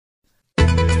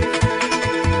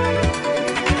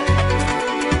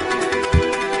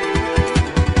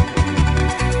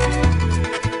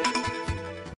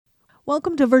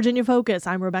Welcome to Virginia Focus.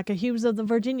 I'm Rebecca Hughes of the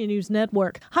Virginia News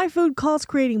Network. High food costs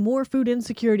creating more food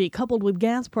insecurity, coupled with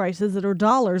gas prices that are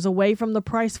dollars away from the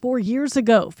price 4 years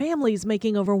ago. Families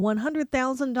making over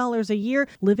 $100,000 a year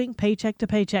living paycheck to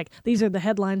paycheck. These are the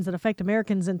headlines that affect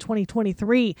Americans in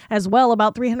 2023. As well,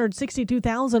 about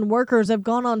 362,000 workers have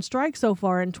gone on strike so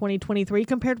far in 2023,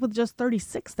 compared with just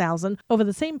 36,000 over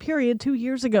the same period 2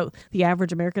 years ago. The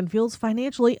average American feels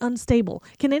financially unstable.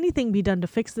 Can anything be done to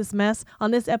fix this mess?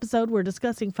 On this episode, we're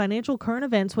discussing financial current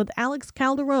events with Alex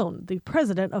Caldarone, the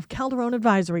president of Calderone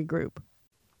Advisory Group.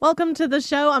 Welcome to the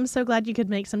show. I'm so glad you could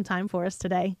make some time for us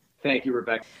today. Thank you,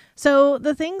 Rebecca. So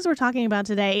the things we're talking about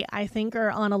today, I think,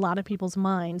 are on a lot of people's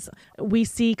minds. We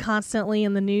see constantly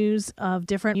in the news of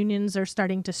different unions are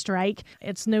starting to strike.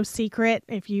 It's no secret,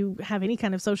 if you have any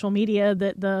kind of social media,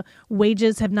 that the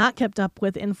wages have not kept up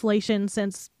with inflation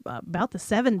since about the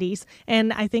 70s.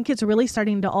 And I think it's really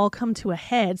starting to all come to a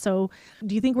head. So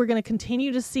do you think we're going to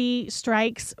continue to see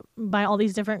strikes by all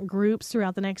these different groups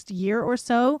throughout the next year or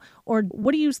so? Or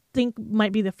what do you think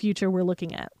might be the future we're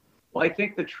looking at? Well, I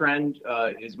think the trend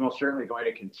is most certainly going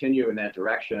to continue in that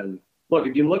direction. Look,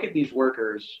 if you look at these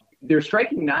workers, they're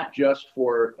striking not just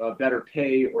for better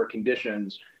pay or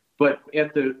conditions, but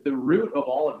at the root of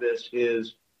all of this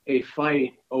is a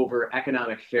fight over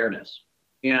economic fairness.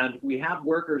 And we have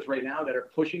workers right now that are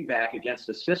pushing back against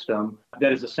a system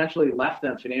that has essentially left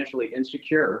them financially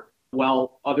insecure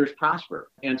while others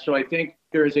prosper. And so I think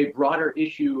there is a broader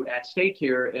issue at stake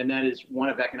here, and that is one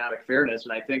of economic fairness.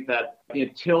 And I think that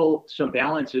until some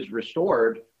balance is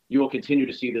restored, you will continue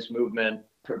to see this movement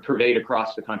pervade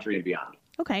across the country and beyond.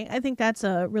 Okay, I think that's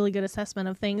a really good assessment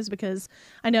of things, because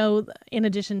I know in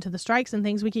addition to the strikes and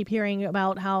things, we keep hearing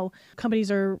about how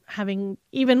companies are having,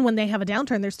 even when they have a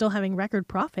downturn, they're still having record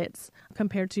profits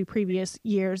compared to previous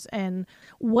years. And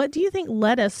what do you think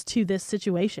led us to this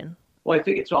situation? Well, I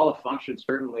think it's all a function,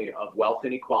 certainly, of wealth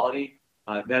inequality.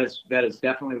 That is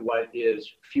definitely what is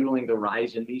fueling the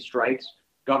rise in these strikes.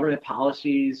 Government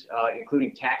policies,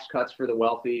 including tax cuts for the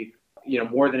wealthy,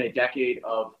 more than a decade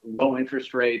of low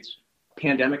interest rates,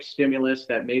 pandemic stimulus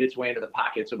that made its way into the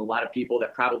pockets of a lot of people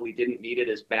that probably didn't need it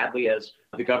as badly as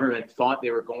the government thought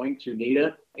they were going to need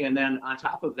it. And then on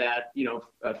top of that,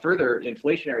 further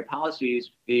inflationary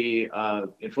policies, the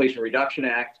Inflation Reduction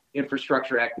Act,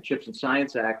 Infrastructure Act, the CHIPS and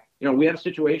Science Act. We have a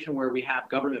situation where we have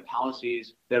government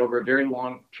policies that over a very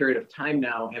long period of time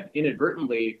now have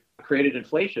inadvertently created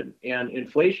inflation. And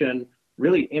inflation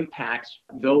really impacts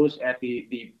those at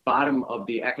the bottom of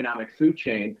the economic food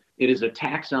chain. It is a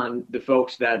tax on the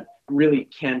folks that really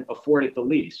can afford it the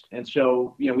least. And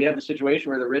so, we have the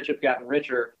situation where the rich have gotten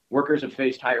richer, workers have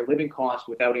faced higher living costs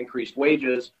without increased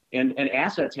wages, and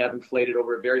assets have inflated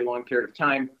over a very long period of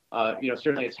time.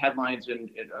 Certainly it's headlines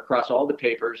across all the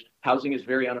papers. Housing is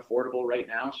very unaffordable right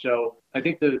now. So I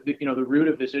think the root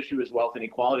of this issue is wealth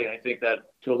inequality. And I think that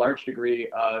to a large degree,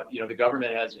 the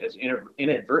government has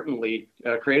inadvertently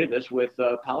created this with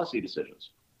policy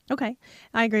decisions. Okay,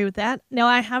 I agree with that. Now,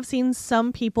 I have seen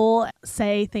some people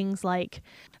say things like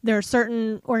there are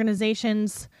certain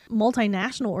organizations,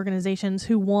 multinational organizations,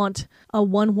 who want a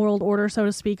one world order, so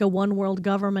to speak, a one world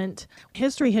government.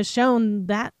 History has shown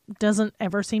that doesn't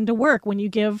ever seem to work. When you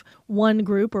give one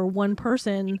group or one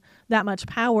person that much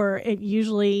power, it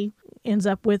usually ends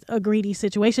up with a greedy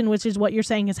situation, which is what you're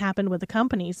saying has happened with the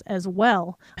companies as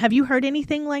well. Have you heard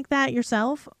anything like that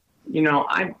yourself?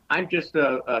 I'm just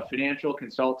a financial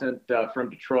consultant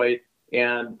from Detroit,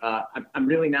 and I'm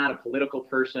really not a political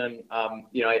person.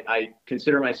 I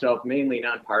consider myself mainly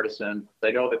nonpartisan. I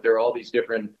know that there are all these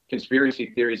different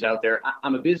conspiracy theories out there.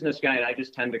 I'm a business guy, and I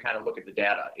just tend to kind of look at the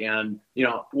data. And,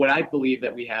 what I believe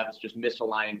that we have is just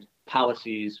misaligned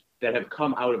policies that have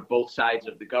come out of both sides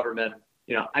of the government.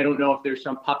 I don't know if there's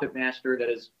some puppet master that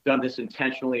has done this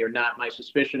intentionally or not. My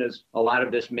suspicion is a lot of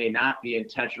this may not be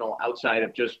intentional outside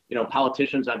of just,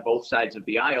 politicians on both sides of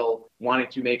the aisle wanting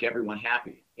to make everyone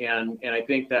happy. And I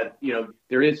think that,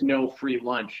 there is no free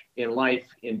lunch in life,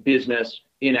 in business,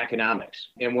 in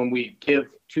economics. And when we give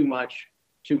too much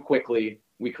too quickly,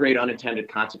 we create unintended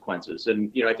consequences.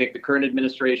 And, I think the current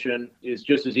administration is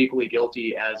just as equally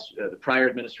guilty as the prior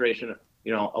administration.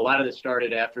 A lot of this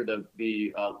started after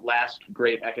the last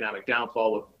great economic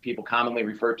downfall, what people commonly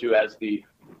refer to as the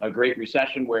Great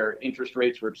Recession, where interest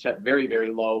rates were set very,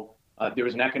 very low. There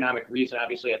was an economic reason,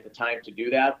 obviously, at the time to do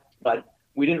that, but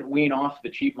we didn't wean off the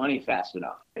cheap money fast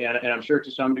enough. And I'm sure to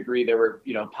some degree there were,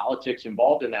 politics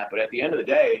involved in that. But at the end of the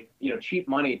day, cheap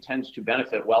money tends to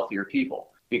benefit wealthier people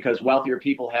because wealthier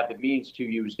people have the means to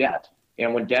use debt.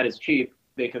 And when debt is cheap,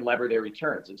 they can lever their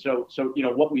returns. And so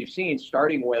what we've seen,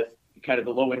 starting with kind of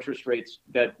the low interest rates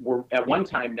that were at one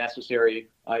time necessary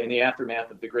in the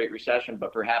aftermath of the Great Recession,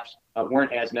 but perhaps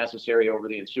weren't as necessary over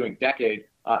the ensuing decade.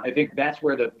 I think that's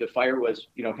where the fire was,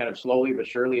 kind of slowly but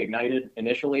surely ignited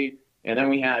initially. And then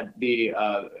we had the,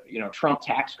 Trump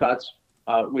tax cuts,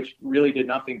 which really did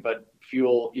nothing but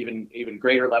fuel even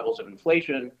greater levels of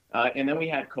inflation. And then we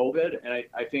had COVID. And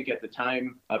I think at the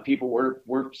time, people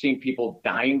were seeing people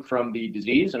dying from the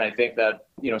disease. And I think that,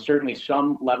 certainly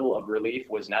some level of relief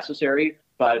was necessary.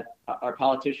 But our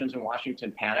politicians in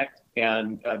Washington panicked,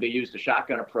 and they used a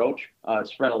shotgun approach,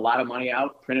 spread a lot of money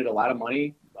out, printed a lot of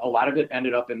money. A lot of it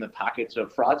ended up in the pockets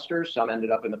of fraudsters. Some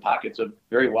ended up in the pockets of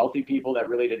very wealthy people that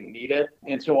really didn't need it.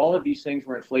 And so all of these things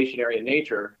were inflationary in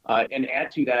nature. And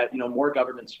add to that, more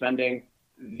government spending,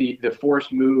 the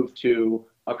forced move to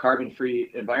a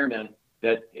carbon-free environment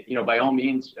that, by all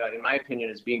means, in my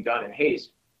opinion, is being done in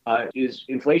haste, is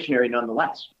inflationary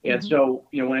nonetheless. And so,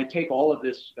 when I take all of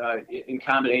this in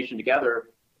combination together,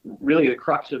 really the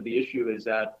crux of the issue is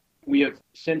that we have,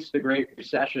 since the Great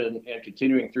Recession and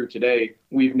continuing through today,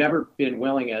 we've never been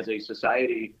willing as a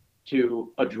society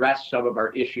to address some of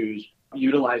our issues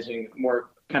utilizing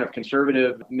more kind of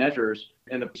conservative measures.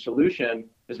 And the solution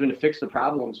has been to fix the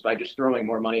problems by just throwing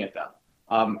more money at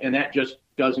them. And that just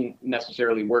doesn't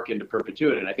necessarily work into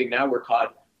perpetuity. And I think now we're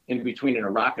caught in between a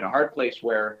rock and a hard place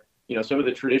where, some of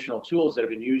the traditional tools that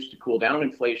have been used to cool down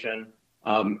inflation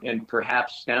and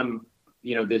perhaps stem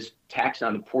this tax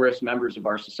on the poorest members of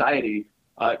our society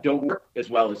don't work as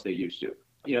well as they used to.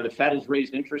 The Fed has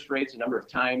raised interest rates a number of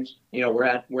times. We're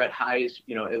at highs,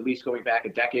 at least going back a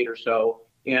decade or so.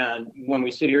 And when we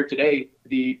sit here today,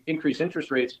 the increased interest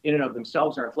rates in and of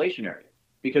themselves are inflationary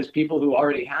because people who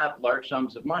already have large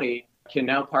sums of money can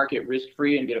now park it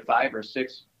risk-free and get a 5 or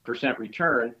 6%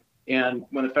 return. And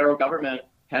when the federal government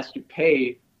has to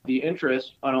pay the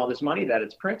interest on all this money that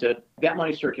it's printed, that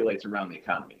money circulates around the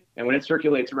economy. And when it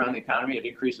circulates around the economy, it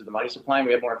increases the money supply and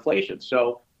we have more inflation.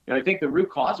 So I think the root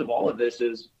cause of all of this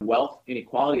is wealth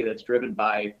inequality that's driven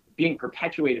by being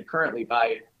perpetuated currently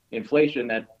by inflation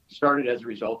that started as a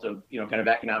result of, kind of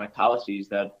economic policies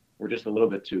that were just a little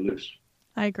bit too loose.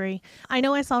 I agree. I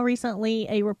know I saw recently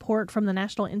a report from the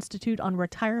National Institute on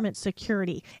Retirement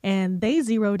Security, and they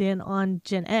zeroed in on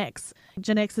Gen X.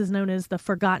 Gen X is known as the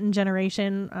forgotten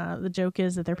generation. The joke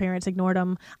is that their parents ignored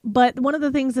them. But one of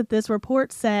the things that this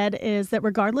report said is that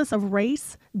regardless of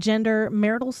race, gender,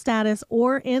 marital status,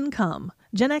 or income,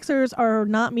 Gen Xers are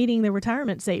not meeting their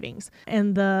retirement savings.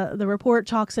 And the report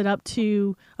chalks it up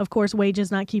to, of course,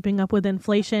 wages not keeping up with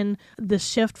inflation, the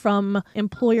shift from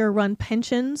employer-run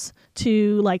pensions to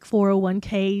like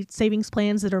 401k savings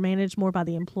plans that are managed more by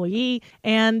the employee,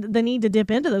 and the need to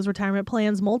dip into those retirement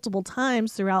plans multiple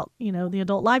times throughout, the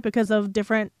adult life because of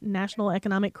different national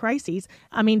economic crises.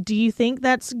 I mean, do you think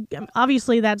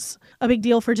obviously that's a big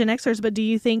deal for Gen Xers, but do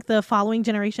you think the following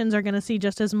generations are going to see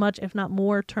just as much, if not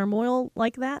more, turmoil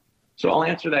like that? So I'll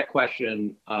answer that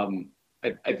question. I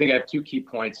think I have two key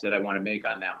points that I want to make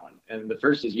on that one. And the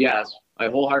first is, yes, I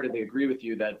wholeheartedly agree with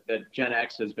you that Gen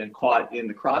X has been caught in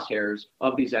the crosshairs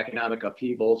of these economic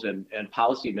upheavals and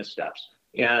policy missteps.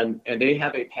 And they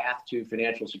have a path to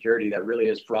financial security that really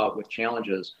is fraught with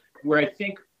challenges, where I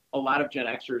think a lot of Gen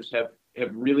Xers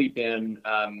have really been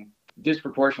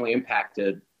disproportionately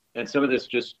impacted. And some of this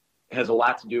just has a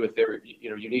lot to do with their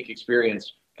unique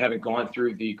experience having gone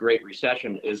through the Great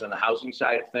Recession is on the housing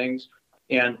side of things.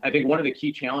 And I think one of the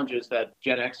key challenges that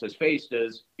Gen X has faced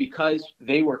is because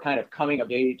they were kind of coming of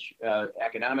age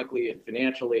economically and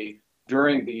financially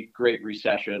during the Great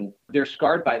Recession, they're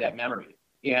scarred by that memory.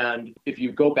 And if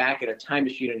you go back in a time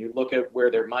machine and you look at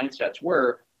where their mindsets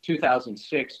were,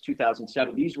 2006,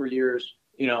 2007, these were years,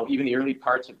 even the early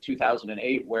parts of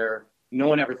 2008, where no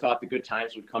one ever thought the good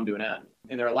times would come to an end.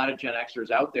 And there are a lot of Gen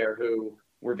Xers out there who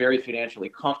were very financially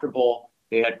comfortable.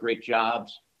 They had great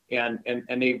jobs. And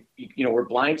they, were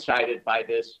blindsided by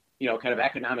this, kind of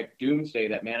economic doomsday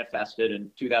that manifested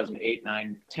in 2008,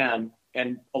 9, 10.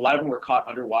 And a lot of them were caught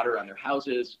underwater on their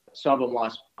houses. Some of them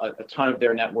lost a ton of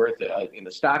their net worth in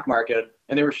the stock market.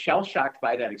 And they were shell-shocked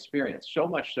by that experience, so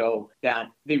much so that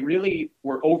they really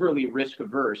were overly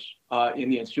risk-averse in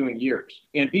the ensuing years.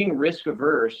 And being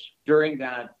risk-averse during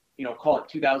that, call it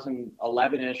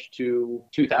 2011-ish to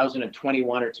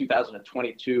 2021 or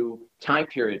 2022 time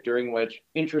period, during which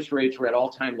interest rates were at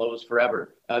all-time lows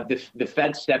forever. The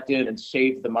Fed stepped in and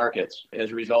saved the markets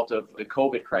as a result of the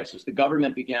COVID crisis. The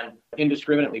government began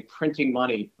indiscriminately printing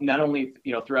money, not only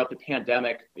throughout the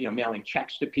pandemic, mailing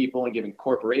checks to people and giving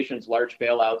corporations large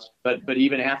bailouts, but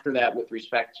even after that, with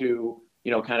respect to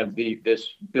kind of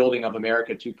this building of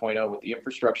America 2.0 with the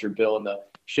infrastructure bill and the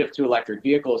shift to electric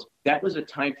vehicles, that was a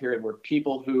time period where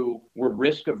people who were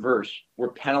risk averse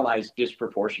were penalized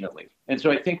disproportionately. And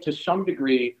so I think to some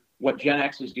degree, what Gen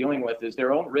X is dealing with is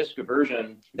their own risk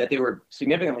aversion that they were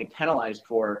significantly penalized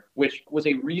for, which was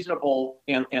a reasonable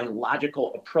and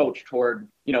logical approach toward,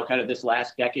 kind of this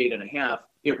last decade and a half.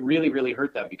 It really, really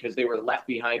hurt them because they were left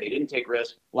behind. They didn't take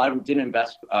risks. A lot of them didn't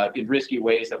invest in risky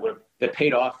ways that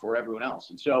paid off for everyone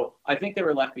else. And so I think they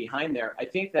were left behind there. I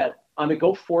think that on the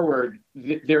go forward,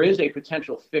 there is a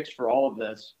potential fix for all of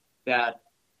this that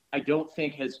I don't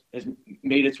think has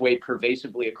made its way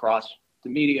pervasively across the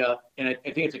media. And I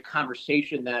think it's a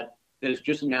conversation that is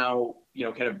just now,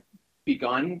 kind of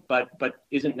begun, but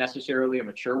isn't necessarily a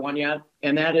mature one yet.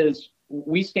 And that is,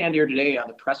 we stand here today on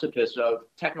the precipice of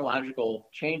technological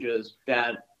changes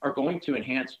that are going to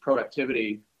enhance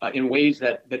productivity in ways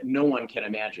that no one can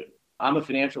imagine. I'm a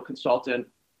financial consultant,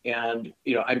 and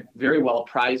I'm very well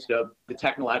apprised of the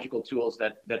technological tools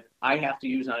that I have to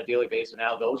use on a daily basis, and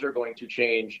how those are going to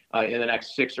change in the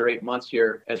next 6 or 8 months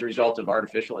here as a result of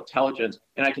artificial intelligence.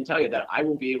 And I can tell you that I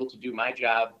will be able to do my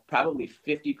job probably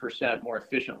 50% more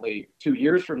efficiently 2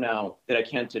 years from now than I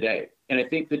can today. And I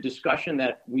think the discussion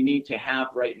that we need to have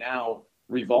right now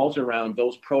revolves around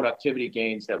those productivity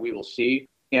gains that we will see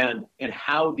and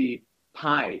how the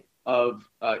pie of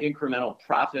incremental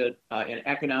profit and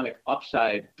economic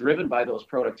upside driven by those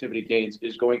productivity gains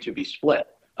is going to be split.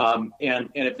 And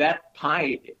if that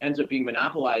pie ends up being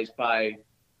monopolized by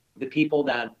the people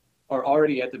that are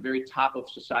already at the very top of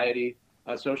society,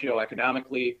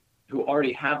 socioeconomically, who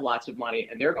already have lots of money,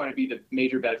 and they're going to be the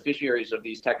major beneficiaries of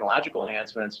these technological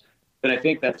enhancements, then I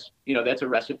think that's a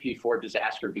recipe for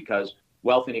disaster, because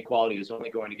wealth inequality is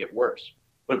only going to get worse.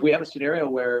 But if we have a scenario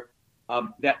where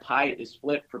that pie is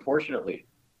split proportionately,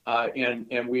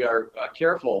 and we are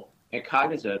careful and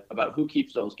cognizant about who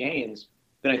keeps those gains,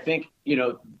 then I think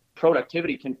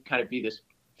productivity can kind of be this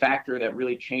factor that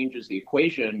really changes the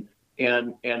equation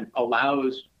and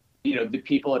allows the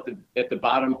people at the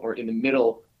bottom or in the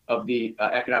middle of the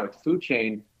economic food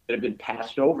chain that have been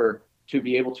passed over to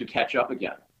be able to catch up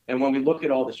again. And when we look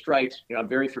at all the strikes, I'm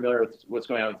very familiar with what's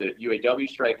going on with the UAW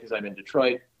strike because I'm in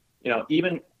Detroit.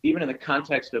 Even in the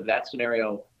context of that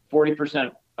scenario,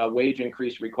 40% wage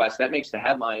increase request, that makes the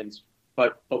headlines.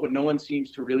 But what no one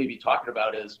seems to really be talking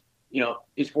about is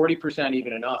 40%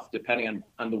 even enough, depending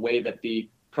on the way that the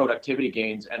productivity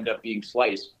gains end up being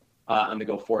sliced on the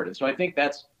go forward. And so I think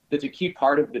that's a key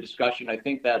part of the discussion. I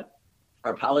think that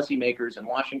our policymakers in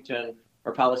Washington,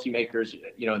 our policymakers,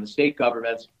 in the state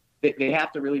governments, they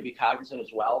have to really be cognizant as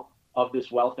well of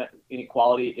this wealth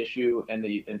inequality issue and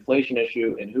the inflation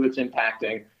issue and who it's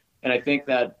impacting. And I think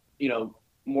that,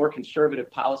 more conservative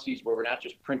policies where we're not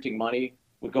just printing money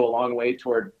would go a long way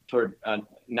toward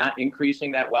not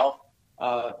increasing that wealth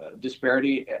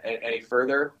disparity any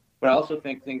further. But I also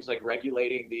think things like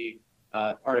regulating the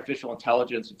artificial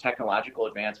intelligence and technological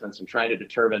advancements and trying to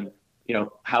determine,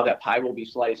 how that pie will be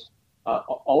sliced,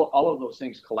 all of those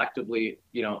things collectively,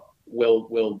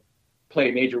 will play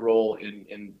a major role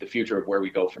in the future of where we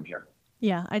go from here.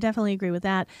 Yeah, I definitely agree with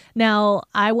that. Now,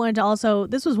 I wanted to also,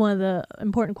 this was one of the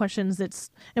important questions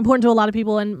that's important to a lot of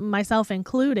people, and myself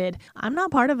included. I'm not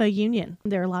part of a union.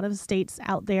 There are a lot of states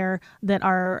out there that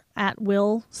are at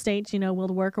will states, will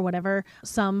to work or whatever.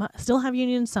 Some still have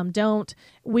unions, some don't.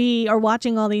 We are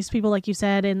watching all these people, like you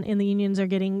said, and the unions are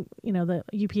getting, the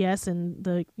UPS and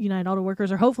the United Auto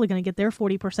Workers are hopefully going to get their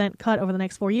 40% cut over the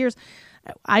next 4 years.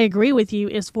 I agree with you.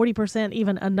 Is 40%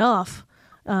 even enough?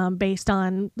 Based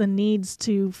on the needs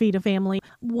to feed a family.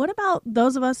 What about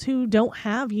those of us who don't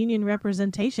have union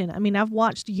representation? I mean, I've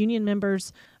watched union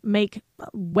members make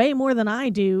way more than I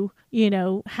do,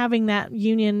 having that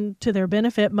union to their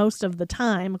benefit most of the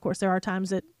time. Of course, there are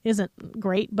times it isn't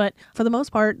great, but for the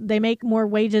most part, they make more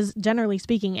wages, generally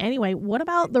speaking. Anyway, what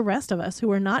about the rest of us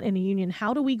who are not in a union?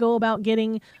 How do we go about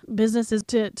getting businesses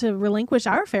to relinquish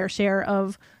our fair share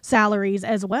of salaries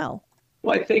as well?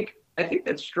 Well, I think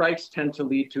that strikes tend to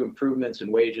lead to improvements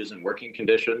in wages and working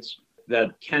conditions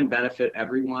that can benefit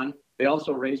everyone. They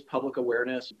also raise public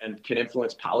awareness and can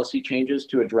influence policy changes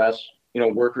to address,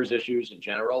 workers' issues in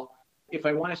general. If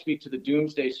I want to speak to the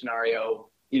doomsday scenario,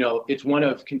 it's one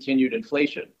of continued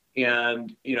inflation.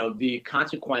 And, the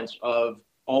consequence of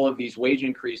all of these wage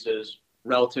increases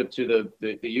relative to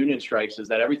the union strikes is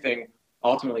that everything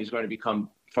ultimately is going to become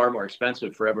far more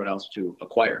expensive for everyone else to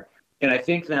acquire. And I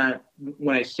think that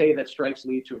when I say that strikes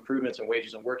lead to improvements in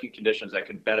wages and working conditions that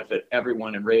can benefit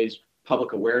everyone and raise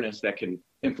public awareness that can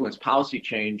influence policy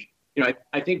change,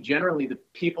 I think generally the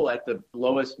people at the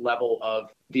lowest level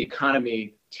of the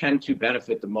economy tend to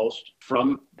benefit the most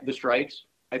from the strikes.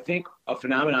 I think a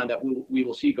phenomenon that we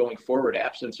will see going forward,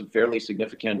 absent some fairly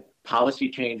significant policy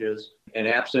changes and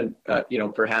absent,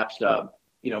 perhaps,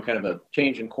 kind of a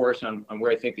change in course on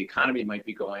where I think the economy might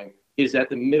be going, is that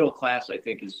the middle class, I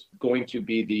think, is going to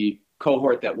be the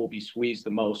cohort that will be squeezed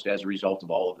the most as a result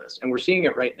of all of this. And we're seeing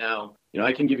it right now.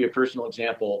 I can give you a personal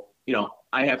example.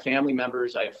 I have family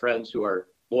members, I have friends who are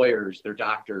lawyers, they're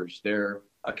doctors, they're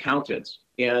accountants.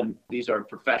 And these are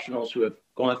professionals who have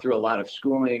gone through a lot of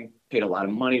schooling, paid a lot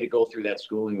of money to go through that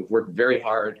schooling, have worked very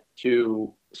hard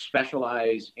to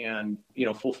specialize and,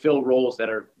 fulfill roles that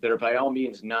are by all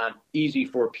means not easy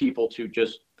for people to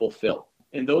just fulfill.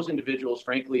 And those individuals,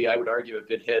 frankly, I would argue have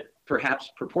been hit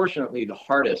perhaps proportionately the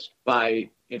hardest by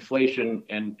inflation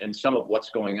and some of what's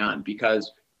going on,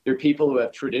 because they're people who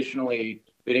have traditionally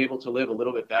been able to live a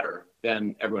little bit better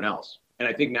than everyone else. And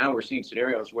I think now we're seeing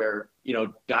scenarios where,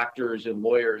 doctors and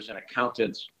lawyers and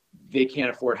accountants, they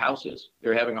can't afford houses.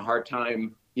 They're having a hard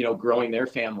time, growing their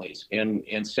families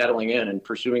and settling in and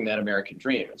pursuing that American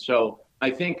dream. And so I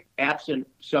think absent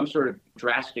some sort of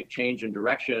drastic change in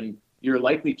direction, you're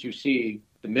likely to see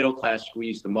the middle class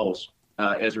squeeze the most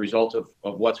as a result of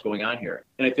what's going on here.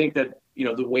 And I think that,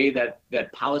 the way that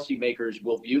policymakers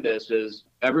will view this is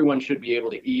everyone should be able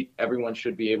to eat. Everyone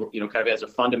should be able, kind of as a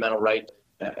fundamental right,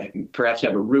 perhaps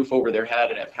have a roof over their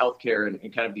head and have healthcare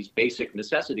and kind of these basic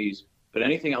necessities. But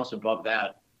anything else above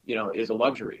that, is a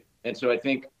luxury. And so I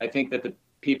think that the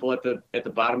people at the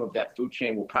bottom of that food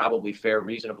chain will probably fare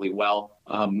reasonably well.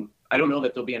 I don't know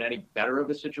that they'll be in any better of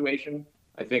a situation.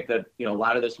 I think that, a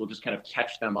lot of this will just kind of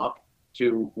catch them up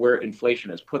to where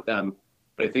inflation has put them.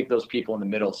 But I think those people in the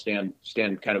middle stand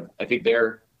kind of, I think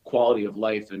their quality of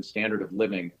life and standard of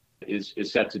living is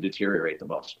set to deteriorate the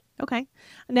most. Okay.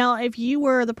 Now, if you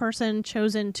were the person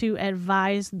chosen to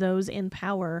advise those in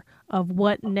power of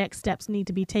what next steps need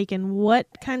to be taken, what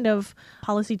kind of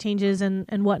policy changes and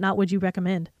whatnot would you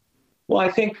recommend? Well,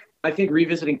 I think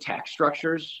revisiting tax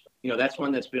structures, that's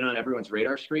one that's been on everyone's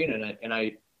radar screen. And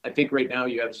I think right now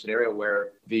you have a scenario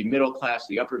where the middle class,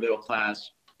 the upper middle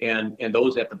class, and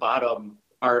those at the bottom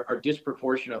are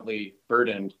disproportionately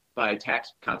burdened by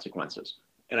tax consequences.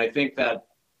 And I think that,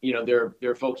 there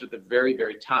are folks at the very,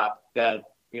 very top that,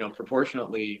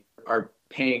 proportionately are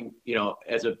paying,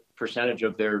 as a percentage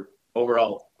of their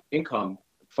overall income,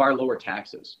 far lower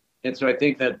taxes. And so I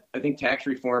think tax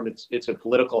reform, it's a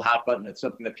political hot button. It's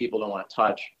something that people don't want to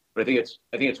touch. But I think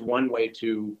it's one way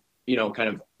to, kind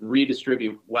of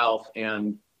redistribute wealth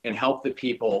and help the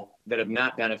people that have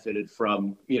not benefited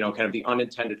from, kind of the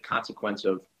unintended consequence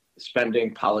of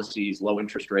spending policies, low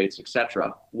interest rates, et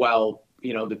cetera, while,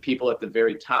 the people at the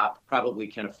very top probably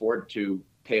can afford to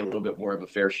pay a little bit more of a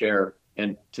fair share.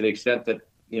 And to the extent that,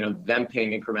 them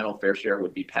paying incremental fair share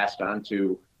would be passed on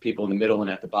to people in the middle and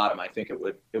at the bottom, I think it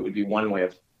would be one way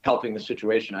of helping the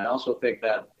situation. I also think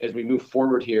that as we move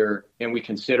forward here and we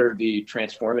consider the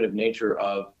transformative nature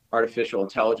of artificial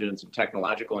intelligence and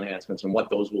technological enhancements and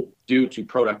what those will do to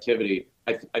productivity,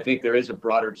 I think there is a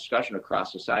broader discussion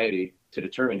across society to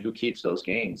determine who keeps those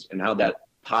gains and how that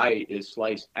pie is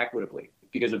sliced equitably.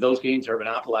 Because if those gains are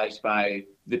monopolized by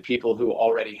the people who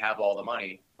already have all the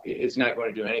money, it's not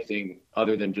going to do anything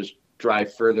other than just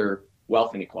drive further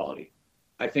wealth inequality.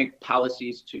 I think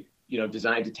policies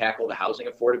designed to tackle the housing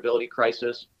affordability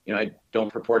crisis, I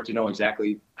don't purport to know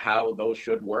exactly how those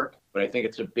should work, but I think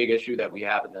it's a big issue that we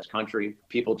have in this country.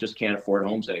 People just can't afford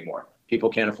homes anymore. People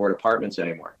can't afford apartments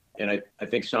anymore. And I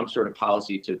think some sort of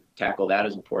policy to tackle that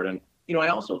is important. I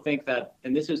also think that,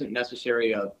 and this isn't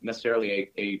necessarily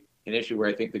an issue where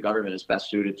I think the government is best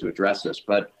suited to address this,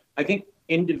 but I think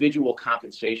individual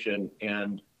compensation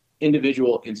and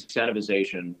individual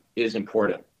incentivization is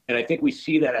important. And I think we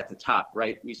see that at the top,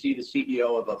 right? We see the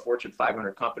CEO of a Fortune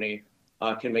 500 company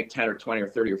can make 10 or 20 or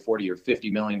 30 or 40 or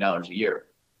 $50 million a year.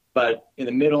 But in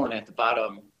the middle and at the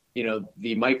bottom,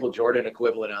 the Michael Jordan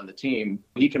equivalent on the team,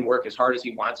 he can work as hard as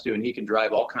he wants to, and he can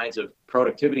drive all kinds of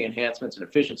productivity enhancements and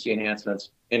efficiency enhancements.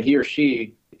 And he or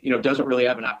she, doesn't really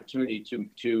have an opportunity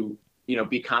to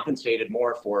be compensated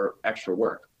more for extra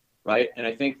work, right? And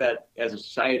I think that as a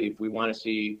society, if we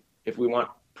want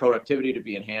productivity to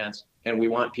be enhanced and we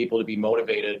want people to be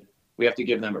motivated, we have to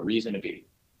give them a reason to be.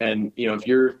 And, if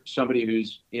you're somebody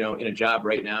who's, in a job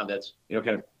right now that's, kind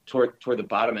of toward the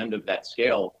bottom end of that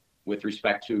scale with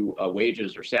respect to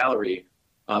wages or salary,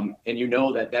 and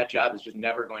that job is just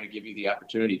never going to give you the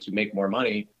opportunity to make more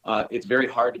money, it's very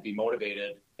hard to be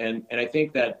motivated. And I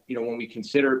think that, when we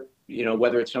consider,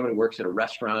 whether it's someone who works at a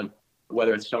restaurant,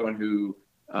 whether it's someone who,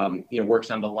 works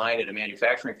on the line at a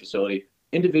manufacturing facility,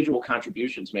 individual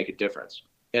contributions make a difference.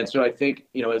 And so I think,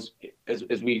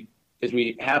 as we as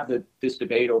we have this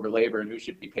debate over labor and who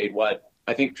should be paid what,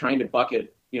 I think trying to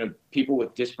bucket, people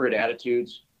with disparate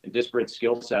attitudes and disparate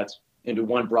skill sets into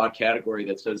one broad category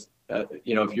that says,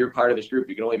 if you're part of this group,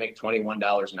 you can only make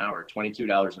 $21 an hour,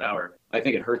 $22 an hour. I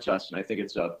think it hurts us. And I think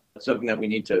it's something that we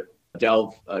need to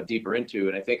delve deeper into.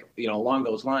 And I think, along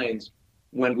those lines,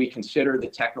 when we consider the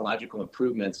technological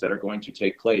improvements that are going to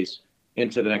take place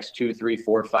into the next 2, 3,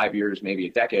 4, 5 years, maybe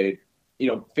a decade,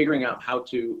 figuring out how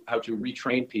to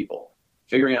retrain people,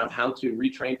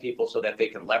 so that they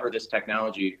can lever this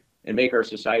technology and make our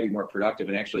society more productive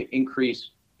and actually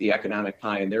increase the economic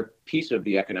pie. And their piece of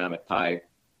the economic pie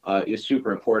is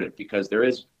super important, because there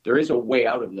is a way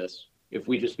out of this if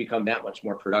we just become that much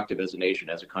more productive as a nation,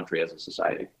 as a country, as a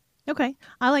society. Okay,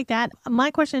 I like that.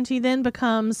 My question to you then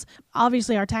becomes,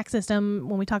 obviously our tax system,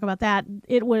 when we talk about that,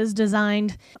 it was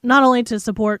designed not only to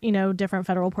support, different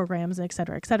federal programs, et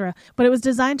cetera, but it was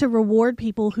designed to reward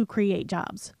people who create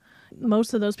jobs.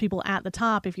 Most of those people at the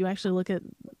top, if you actually look at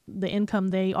the income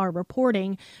they are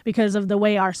reporting, because of the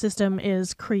way our system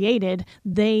is created,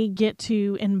 they get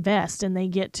to invest and they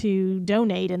get to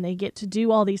donate and they get to do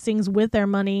all these things with their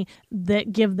money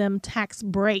that give them tax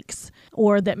breaks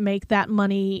or that make that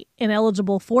money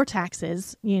ineligible for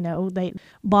taxes. They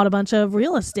bought a bunch of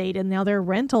real estate and now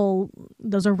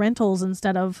those are rentals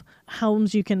instead of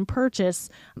homes you can purchase.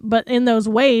 But in those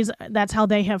ways, that's how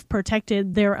they have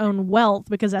protected their own wealth,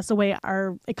 because that's the way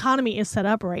our economy is set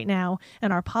up right now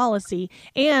and our policy.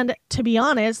 And to be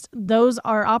honest, those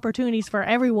are opportunities for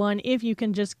everyone if you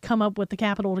can just come up with the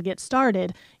capital to get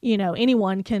started.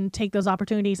 Anyone can take those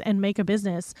opportunities and make a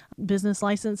business. Business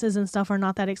licenses and stuff are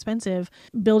not that expensive.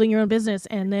 Building your own business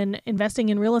and then investing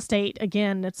in real estate,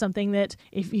 again, it's something that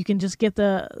if you can just get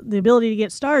the ability to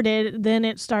get started, then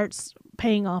it starts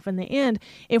paying off in the end.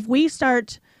 If we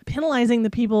start penalizing the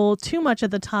people too much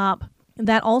at the top,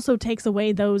 that also takes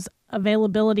away those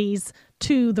availabilities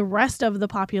to the rest of the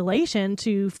population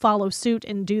to follow suit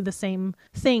and do the same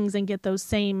things and get those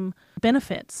same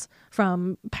benefits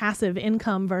from passive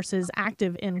income versus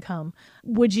active income.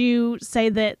 Would you say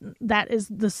that is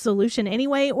the solution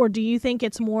anyway, or do you think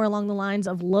it's more along the lines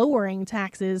of lowering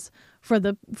taxes for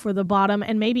the bottom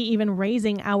and maybe even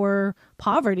raising our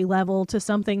poverty level to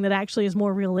something that actually is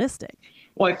more realistic?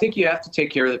 Well, I think you have to take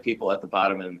care of the people at the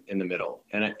bottom and in the middle.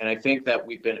 And I think that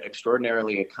we've been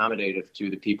extraordinarily accommodative to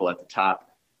the people at the top.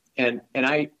 And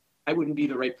I wouldn't be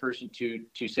the right person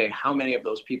to say how many of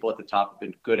those people at the top have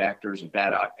been good actors and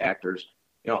bad actors.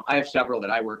 I have several that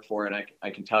I work for, and I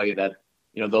can tell you that,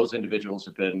 those individuals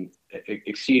have been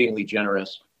exceedingly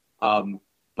generous.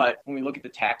 But when we look at the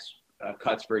tax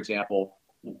cuts, for example,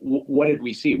 what did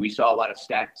we see? We saw a lot of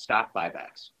stock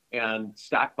buybacks. And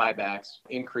stock buybacks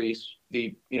increase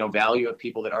the value of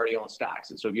people that already own stocks.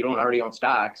 And so if you don't already own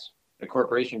stocks, the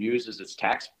corporation uses its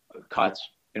tax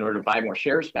cuts in order to buy more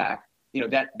shares back.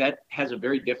 That has a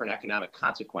very different economic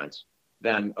consequence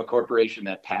than a corporation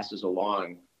that passes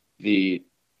along the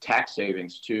tax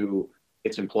savings to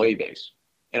its employee base.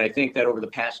 And I think that over the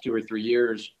past 2 or 3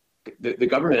 years, the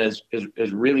government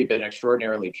has really been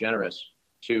extraordinarily generous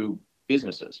to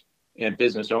businesses and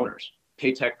business owners.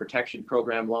 Paycheck protection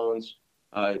program loans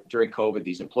during COVID,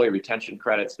 these employee retention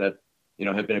credits that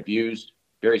have been abused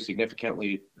very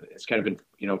significantly. It's kind of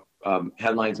been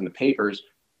headlines in the papers.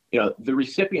 The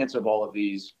recipients of all of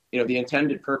these, the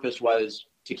intended purpose was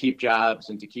to keep jobs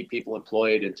and to keep people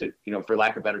employed and to, for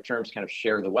lack of better terms, kind of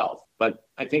share the wealth. But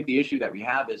I think the issue that we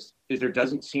have is there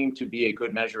doesn't seem to be a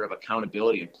good measure of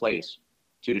accountability in place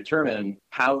to determine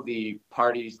how the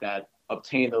parties that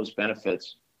obtain those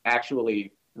benefits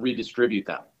actually redistribute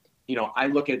them.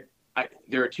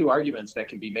 There are two arguments that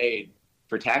can be made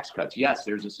for tax cuts. Yes,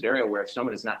 there's a scenario where if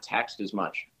someone is not taxed as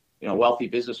much, a wealthy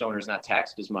business owner is not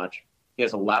taxed as much, he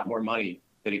has a lot more money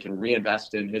that he can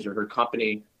reinvest in his or her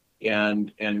company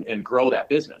and grow that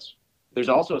business. There's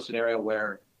also a scenario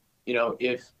where,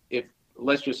 if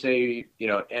let's just say,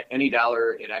 any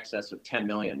dollar in excess of $10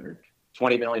 million or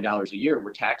 $20 million a year,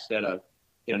 we're taxed at a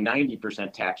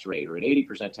 90% tax rate or an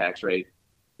 80% tax rate,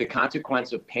 the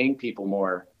consequence of paying people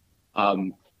more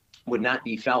would not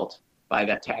be felt by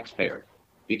that taxpayer,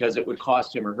 because it would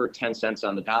cost him or her 10 cents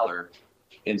on the dollar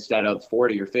instead of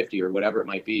 40 or 50 or whatever it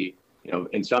might be.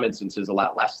 In some instances, a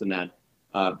lot less than that,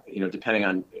 depending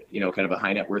on, kind of a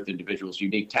high net worth individual's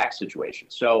unique tax situation.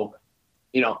 So,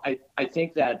 I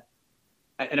think that,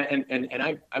 and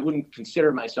I wouldn't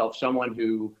consider myself someone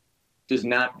who does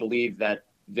not believe that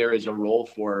there is a role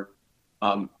for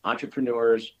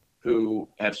entrepreneurs who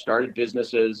have started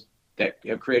businesses that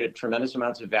have created tremendous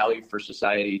amounts of value for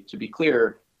society. To be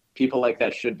clear, people like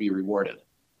that should be rewarded.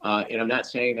 And I'm not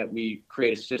saying that we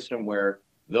create a system where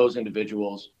those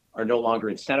individuals are no longer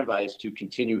incentivized to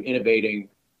continue innovating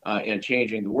and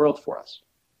changing the world for us.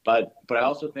 But I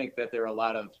also think that there are a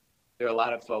lot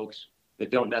of folks that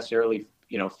don't necessarily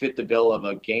fit the bill of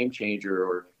a game changer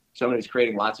or someone who's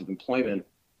creating lots of employment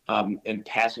and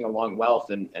passing along wealth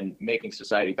and making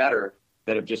society better,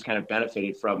 that have just kind of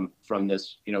benefited from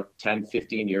this 10,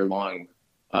 15 year long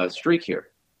streak here.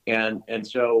 And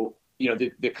so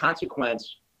the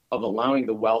consequence of allowing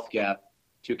the wealth gap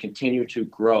to continue to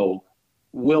grow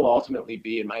will ultimately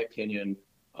be, in my opinion,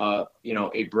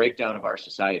 a breakdown of our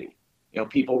society.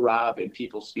 People rob and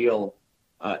people steal,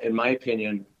 in my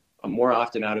opinion, more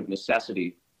often out of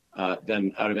necessity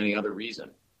than out of any other reason.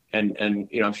 And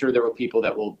I'm sure there will people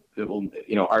that will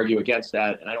argue against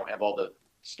that, and I don't have all the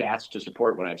stats to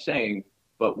support what I'm saying,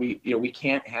 but we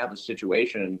can't have a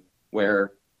situation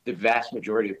where the vast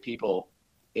majority of people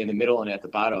in the middle and at the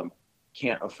bottom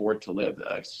can't afford to live.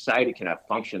 Society cannot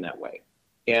function that way.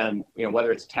 And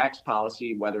whether it's tax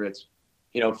policy, whether it's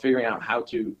figuring out how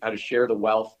to share the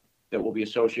wealth that will be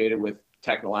associated with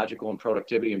technological and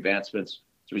productivity advancements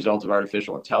as a result of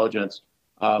artificial intelligence,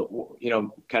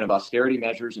 kind of austerity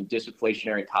measures and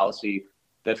disinflationary policy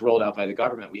that's rolled out by the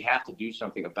government. We have to do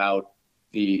something about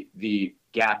the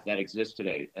gap that exists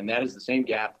today. And that is the same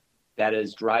gap that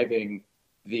is driving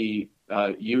the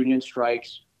union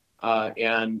strikes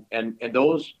and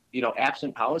those,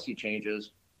 absent policy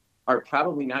changes are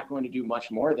probably not going to do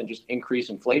much more than just increase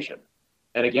inflation.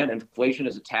 And again, inflation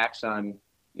is a tax on,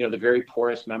 the very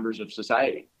poorest members of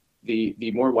society.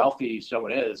 The more wealthy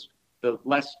someone is, the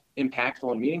less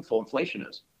impactful and meaningful inflation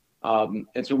is.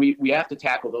 And so we have to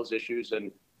tackle those issues.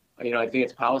 And, I think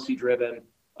it's policy driven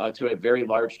to a very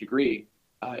large degree.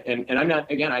 And I'm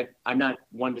not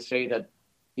one to say that,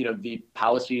 the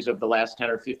policies of the last 10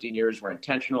 or 15 years were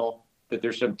intentional, that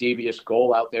there's some devious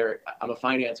goal out there. I'm a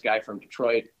finance guy from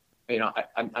Detroit.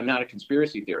 I'm not a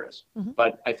conspiracy theorist,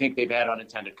 but I think they've had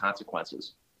unintended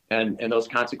consequences. And those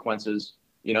consequences,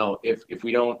 if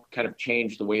we don't kind of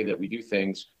change the way that we do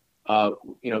things,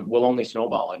 we'll only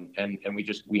snowball and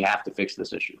we have to fix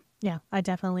this issue. Yeah, I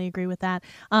definitely agree with that.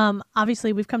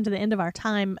 Obviously, we've come to the end of our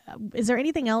time. Is there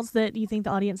anything else that you think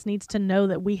the audience needs to know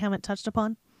that we haven't touched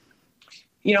upon?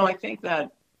 I think that,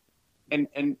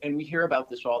 and we hear about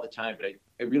this all the time, but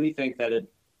I really think that in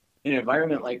an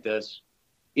environment like this,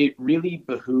 it really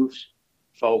behooves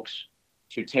folks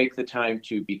to take the time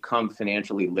to become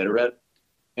financially literate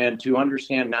and to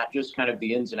understand not just kind of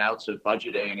the ins and outs of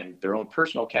budgeting and their own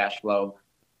personal cash flow,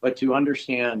 but to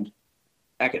understand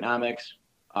economics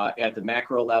at the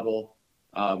macro level,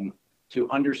 to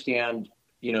understand,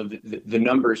 the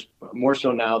numbers more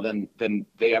so now than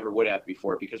they ever would have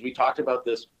before. Because we talked about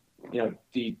this,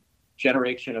 the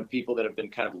generation of people that have been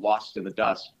kind of lost in the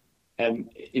dust. And,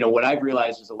 what I've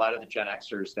realized is a lot of the Gen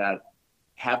Xers that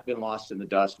have been lost in the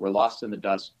dust were lost in the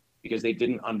dust because they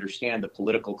didn't understand the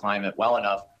political climate well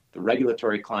enough, the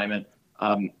regulatory climate,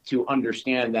 to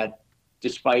understand that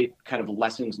despite kind of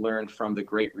lessons learned from the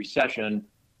Great Recession,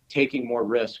 taking more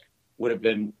risk would have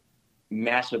been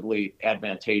massively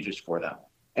advantageous for them.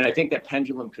 And I think that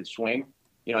pendulum could swing.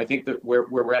 I think that where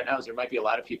we're at now is there might be a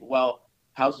lot of people, well,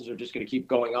 houses are just going to keep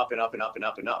going up and up and up and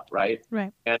up and up, right?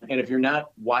 Right. And if you're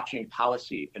not watching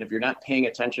policy and if you're not paying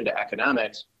attention to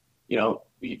economics,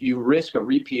 you risk a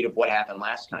repeat of what happened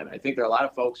last time. I think there are a lot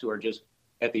of folks who are just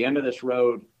at the end of this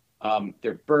road.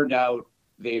 They're burned out.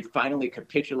 They've finally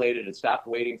capitulated and stopped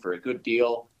waiting for a good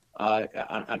deal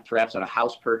perhaps on a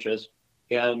house purchase.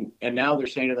 And now they're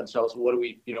saying to themselves, well,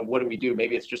 what do we do?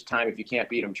 Maybe it's just time. If you can't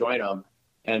beat them, join them.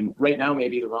 And right now may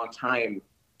be the wrong time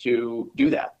to do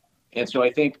that. And so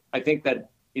I think that,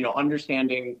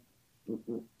 understanding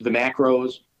the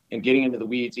macros and getting into the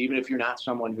weeds, even if you're not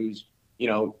someone who's,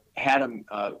 had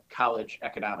a college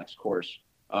economics course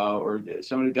or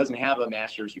someone who doesn't have a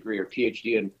master's degree or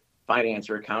PhD in finance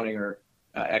or accounting or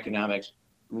economics,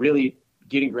 really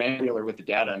getting granular with the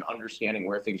data and understanding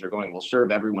where things are going will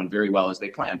serve everyone very well as they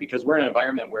plan, because we're in an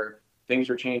environment where things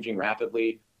are changing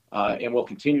rapidly and will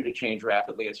continue to change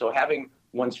rapidly. And so having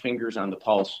one's fingers on the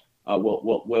pulse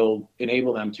will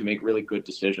enable them to make really good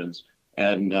decisions.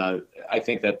 And I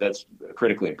think that that's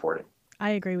critically important. I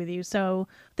agree with you. So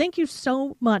thank you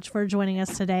so much for joining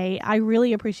us today. I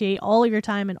really appreciate all of your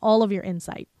time and all of your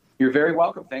insight. You're very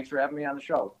welcome. Thanks for having me on the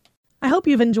show. I hope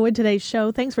you've enjoyed today's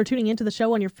show. Thanks for tuning into the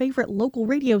show on your favorite local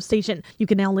radio station. You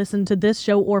can now listen to this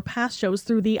show or past shows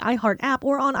through the iHeart app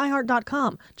or on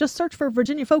iHeart.com. Just search for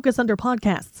Virginia Focus under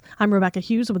podcasts. I'm Rebecca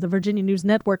Hughes with the Virginia News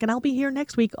Network, and I'll be here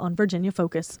next week on Virginia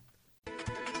Focus.